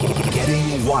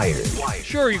Wired.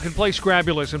 Sure, you can play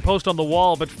Scrabulous and post on the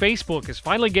wall, but Facebook is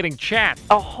finally getting chat.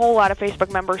 A whole lot of Facebook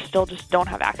members still just don't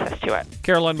have access to it.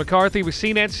 Caroline McCarthy with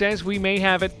CNET says we may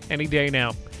have it any day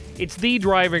now. It's the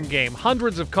driving game.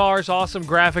 Hundreds of cars, awesome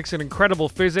graphics, and incredible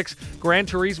physics. Gran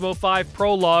Turismo 5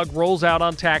 Prologue rolls out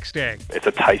on tax day. It's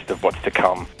a taste of what's to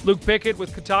come. Luke Pickett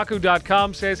with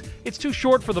Kotaku.com says it's too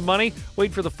short for the money.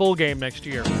 Wait for the full game next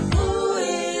year. Who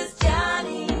is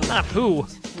Johnny? Not who,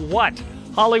 what?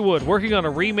 Hollywood working on a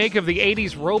remake of the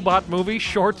 80s robot movie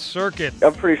Short Circuit.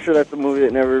 I'm pretty sure that's a movie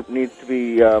that never needs to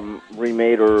be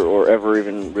remade or ever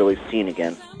even really seen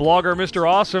again. Blogger Mr.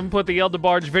 Awesome put the El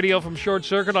DeBarge video from Short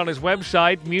Circuit on his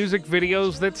website,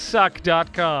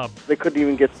 musicvideosthatsuck.com. They couldn't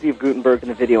even get Steve Guttenberg in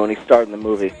the video and he starred in the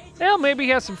movie. Well, maybe he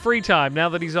has some free time now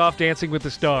that he's off Dancing with the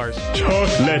Stars.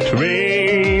 Chocolate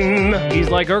Rain. He's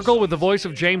like Urkel with the voice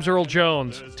of James Earl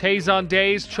Jones. Taze on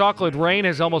Days, Chocolate Rain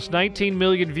has almost 19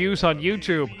 million views on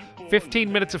YouTube.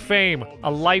 15 minutes of fame, a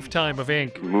lifetime of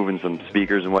ink. Moving some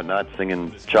speakers and whatnot,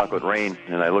 singing Chocolate Rain,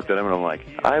 and I looked at him and I'm like,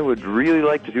 I would really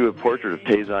like to do a portrait of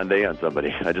Tazon Day on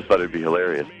somebody. I just thought it'd be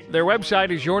hilarious. Their website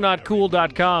is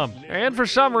you'renotcool.com. And for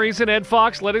some reason, Ed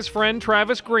Fox let his friend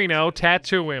Travis Greeno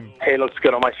tattoo him. Hey, looks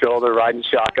good on my shoulder, riding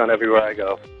shotgun everywhere I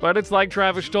go. But it's like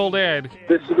Travis told Ed.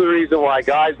 This is the reason why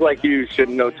guys like you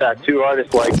shouldn't know tattoo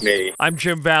artists like me. I'm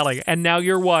Jim Valley, and now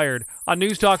you're wired on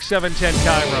News Talk 710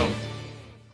 Cairo.